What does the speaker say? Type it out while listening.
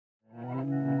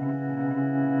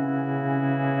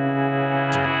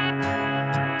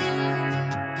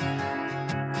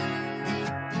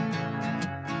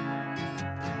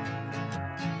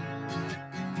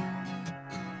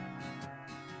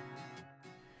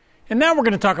And now we're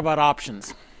going to talk about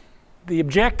options. The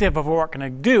objective of what we're going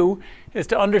to do is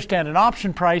to understand an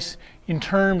option price in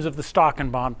terms of the stock and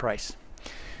bond price.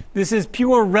 This is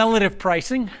pure relative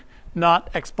pricing, not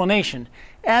explanation.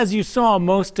 As you saw,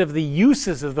 most of the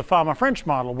uses of the Fama-French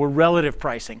model were relative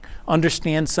pricing.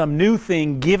 Understand some new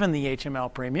thing given the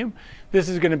HML premium. This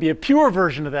is going to be a pure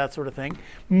version of that sort of thing.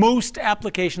 Most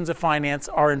applications of finance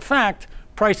are, in fact,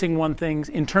 pricing one thing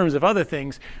in terms of other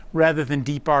things rather than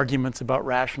deep arguments about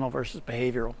rational versus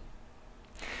behavioral.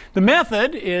 The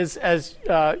method is, as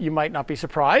you might not be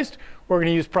surprised, we're going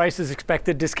to use price as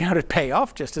expected discounted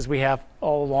payoff, just as we have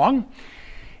all along.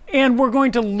 And we're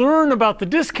going to learn about the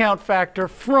discount factor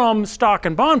from stock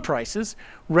and bond prices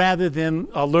rather than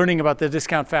learning about the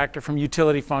discount factor from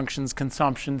utility functions,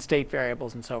 consumption, state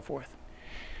variables, and so forth.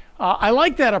 I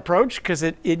like that approach because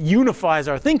it unifies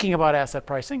our thinking about asset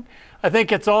pricing. I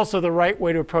think it's also the right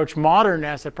way to approach modern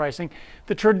asset pricing.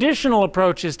 The traditional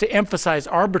approach is to emphasize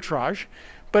arbitrage.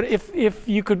 But if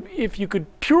you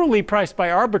could purely price by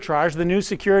arbitrage, the new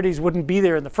securities wouldn't be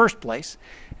there in the first place.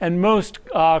 And most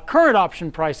current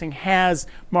option pricing has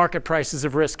market prices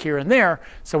of risk here and there.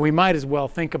 So we might as well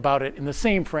think about it in the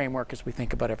same framework as we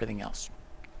think about everything else.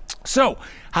 So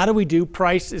how do we do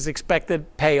price is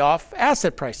expected payoff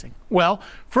asset pricing? Well,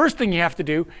 first thing you have to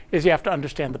do is you have to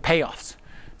understand the payoffs.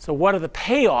 So what are the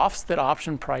payoffs that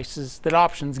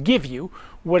options give you?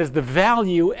 What is the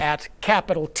value at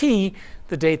capital T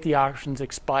the date the options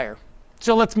expire?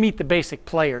 So let's meet the basic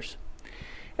players.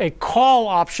 A call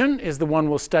option is the one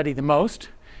we'll study the most.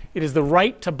 It is the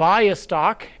right to buy a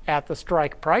stock at the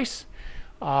strike price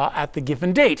at the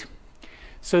given date.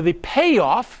 So the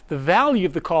payoff, the value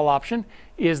of the call option,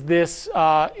 is this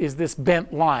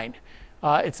bent line.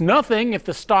 It's nothing if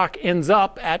the stock ends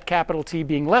up at capital T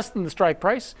being less than the strike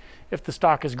price. If the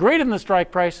stock is greater than the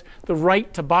strike price, the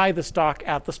right to buy the stock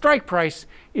at the strike price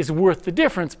is worth the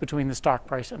difference between the stock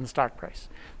price and the stock price.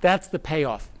 That's the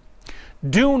payoff.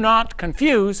 Do not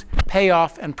confuse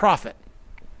payoff and profit.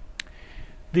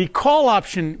 The call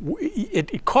option,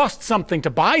 it costs something to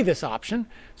buy this option,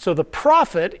 so the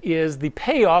profit is the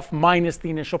payoff minus the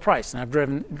initial price, and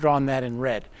I've drawn that in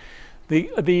red.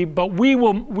 But we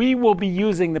will be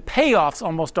using the payoffs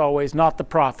almost always, not the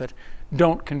profit.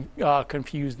 Don't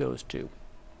confuse those two.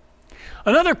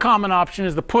 Another common option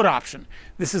is the put option.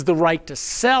 This is the right to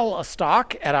sell a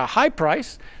stock at a high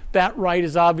price. That right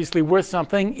is obviously worth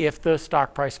something if the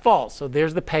stock price falls. So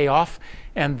there's the payoff,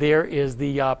 and there is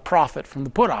the profit from the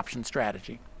put option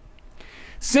strategy.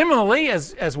 Similarly,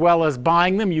 as well as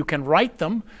buying them, you can write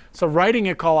them. So writing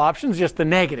a call option is just the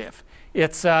negative.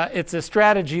 It's a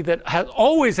strategy that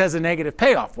always has a negative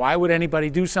payoff. Why would anybody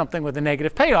do something with a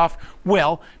negative payoff?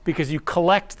 Well, because you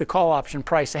collect the call option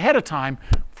price ahead of time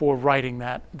for writing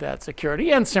that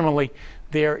security. And similarly,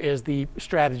 there is the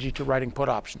strategy to writing put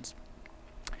options.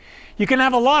 You can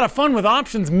have a lot of fun with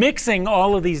options, mixing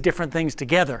all of these different things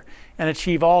together and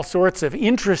achieve all sorts of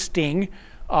interesting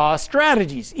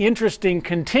strategies, interesting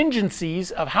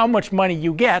contingencies of how much money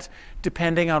you get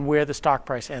depending on where the stock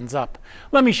price ends up.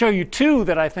 Let me show you two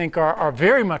that I think are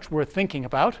very much worth thinking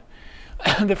about.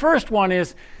 The first one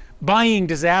is buying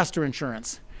disaster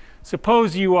insurance.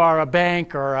 Suppose you are a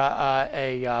bank or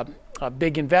a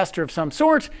big investor of some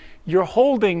sort. You're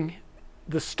holding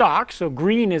the stock, so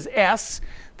green is S.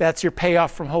 That's your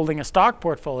payoff from holding a stock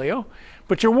portfolio.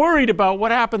 But you're worried about what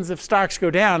happens if stocks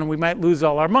go down and we might lose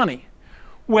all our money.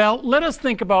 Well, let us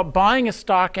think about buying a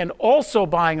stock and also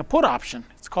buying a put option.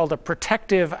 It's called a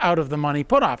protective out-of-the-money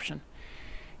put option.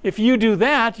 If you do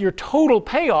that, your total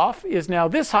payoff is now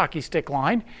this hockey stick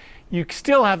line. You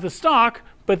still have the stock,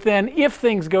 but then if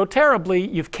things go terribly,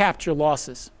 you've capped your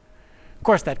losses. Of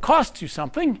course, that costs you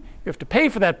something. You have to pay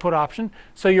for that put option,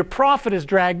 so your profit is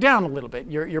dragged down a little bit.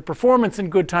 Your performance in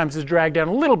good times is dragged down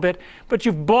a little bit, but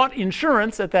you've bought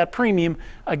insurance at that premium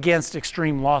against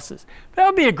extreme losses. That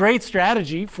would be a great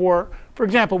strategy for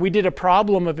example, we did a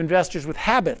problem of investors with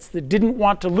habits that didn't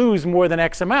want to lose more than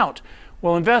X amount.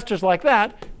 Well, investors like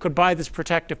that could buy this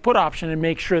protective put option and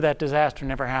make sure that disaster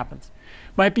never happens.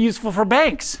 Might be useful for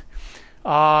banks.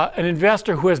 An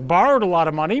investor who has borrowed a lot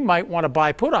of money might want to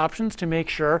buy put options to make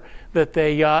sure that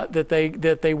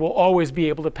they will always be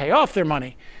able to pay off their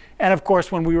money. And of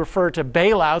course, when we refer to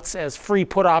bailouts as free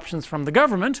put options from the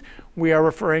government, we are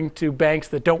referring to banks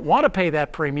that don't want to pay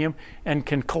that premium and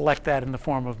can collect that in the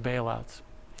form of bailouts.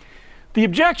 The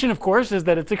objection, of course, is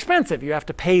that it's expensive. You have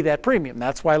to pay that premium.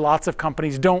 That's why lots of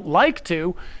companies don't like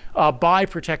to buy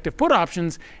protective put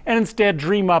options and instead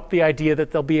dream up the idea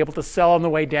that they'll be able to sell on the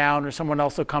way down, or someone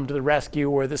else will come to the rescue,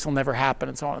 or this will never happen,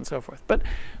 and so on and so forth. But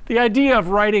the idea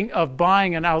of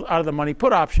buying an out-of-the-money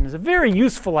put option is a very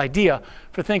useful idea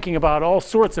for thinking about all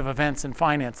sorts of events in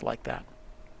finance like that.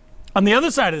 On the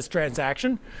other side of this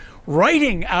transaction,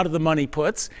 writing out-of-the-money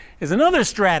puts is another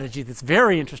strategy that's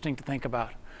very interesting to think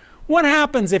about. What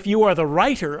happens if you are the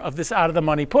writer of this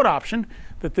out-of-the-money put option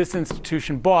that this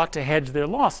institution bought to hedge their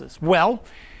losses? Well,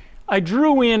 I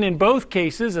drew in both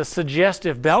cases a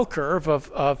suggestive bell curve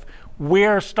of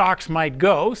where stocks might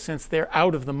go, since they're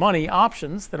out-of-the-money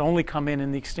options that only come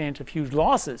in the exchange of huge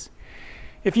losses.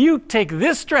 If you take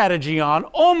this strategy on,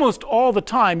 almost all the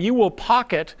time you will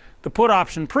pocket the put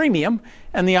option premium,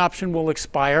 and the option will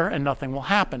expire and nothing will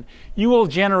happen. You will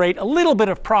generate a little bit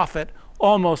of profit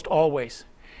almost always.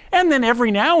 And then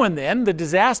every now and then the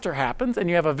disaster happens and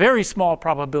you have a very small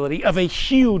probability of a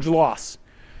huge loss.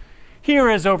 Here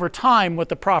is over time what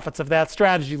the profits of that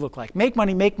strategy look like. Make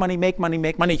money, make money, make money,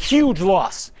 make money, huge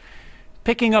loss.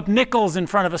 Picking up nickels in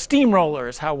front of a steamroller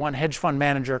is how one hedge fund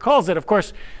manager calls it. Of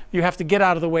course, you have to get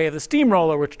out of the way of the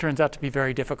steamroller, which turns out to be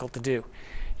very difficult to do.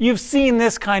 You've seen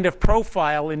this kind of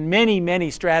profile in many,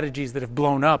 many strategies that have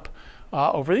blown up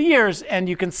over the years, and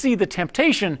you can see the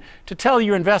temptation to tell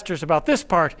your investors about this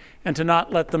part and to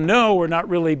not let them know, or not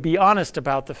really be honest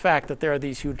about the fact that there are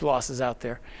these huge losses out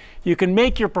there. You can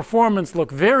make your performance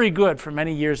look very good for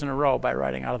many years in a row by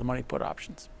writing out-of-the-money put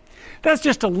options. That's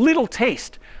just a little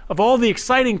taste of all the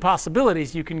exciting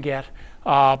possibilities you can get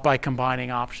by combining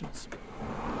options.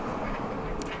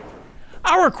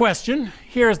 Our question,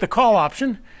 here is the call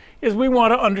option, is we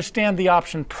want to understand the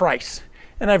option price.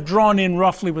 And I've drawn in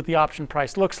roughly what the option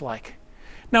price looks like.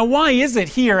 Now, why is it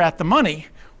here at the money?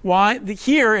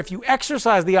 Here, if you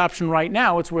exercise the option right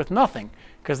now, it's worth nothing,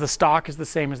 because the stock is the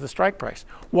same as the strike price.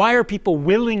 Why are people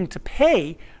willing to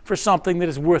pay for something that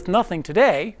is worth nothing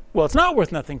today? Well, it's not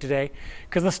worth nothing today,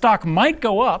 because the stock might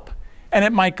go up and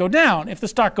it might go down. If the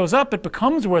stock goes up, it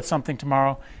becomes worth something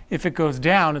tomorrow. If it goes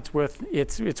down, it's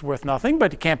worth nothing,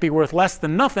 but it can't be worth less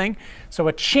than nothing. So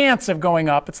a chance of going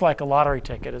up, it's like a lottery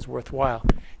ticket, is worthwhile.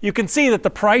 You can see that the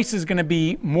price is going to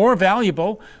be more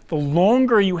valuable the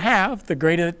longer you have, the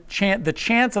greater the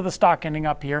chance of the stock ending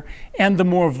up here, and the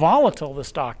more volatile the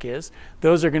stock is.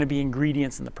 Those are going to be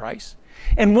ingredients in the price.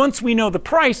 And once we know the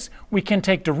price, we can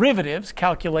take derivatives,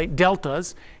 calculate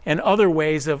deltas, and other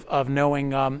ways of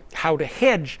knowing how to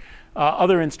hedge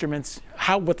other instruments,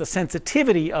 what the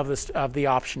sensitivity of the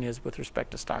option is with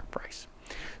respect to stock price.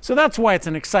 So that's why it's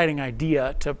an exciting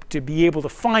idea to be able to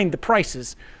find the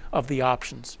prices of the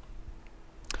options.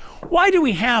 Why do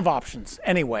we have options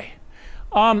anyway?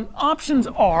 Options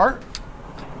are,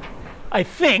 I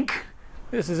think,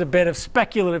 this is a bit of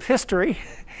speculative history,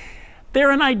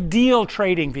 they're an ideal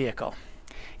trading vehicle.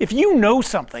 If you know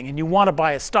something and you want to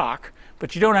buy a stock,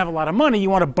 but you don't have a lot of money, you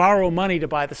want to borrow money to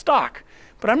buy the stock.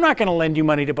 But I'm not going to lend you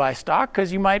money to buy stock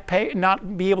because you might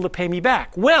not be able to pay me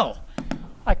back. Well,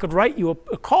 I could write you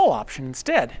a call option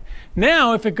instead.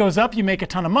 Now, if it goes up, you make a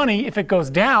ton of money. If it goes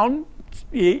down,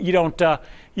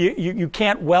 you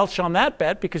can't welch on that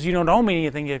bet because you don't owe me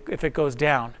anything if it goes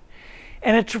down.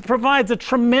 And it provides a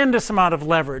tremendous amount of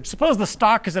leverage. Suppose the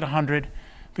stock is at 100.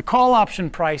 The call option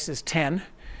price is 10.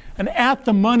 An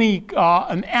at-the-money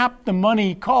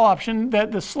call option,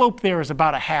 the slope there is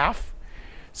about 1/2.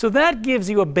 So that gives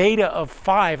you a beta of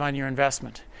 5 on your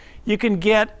investment. You can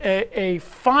get a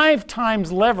 5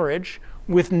 times leverage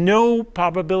with no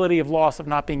probability of loss of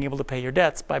not being able to pay your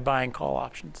debts by buying call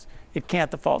options. It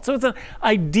can't default. So it's an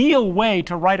ideal way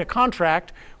to write a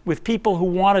contract with people who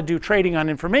want to do trading on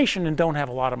information and don't have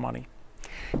a lot of money.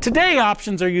 Today,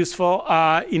 options are useful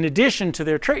in addition to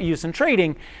their use in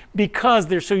trading because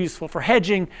they're so useful for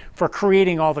hedging, for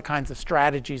creating all the kinds of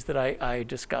strategies that I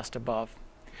discussed above.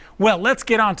 Well, let's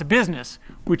get on to business,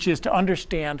 which is to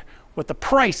understand what the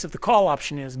price of the call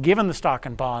option is given the stock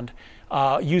and bond,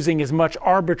 using as much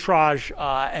arbitrage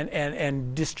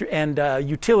and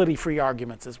utility-free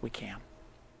arguments as we can.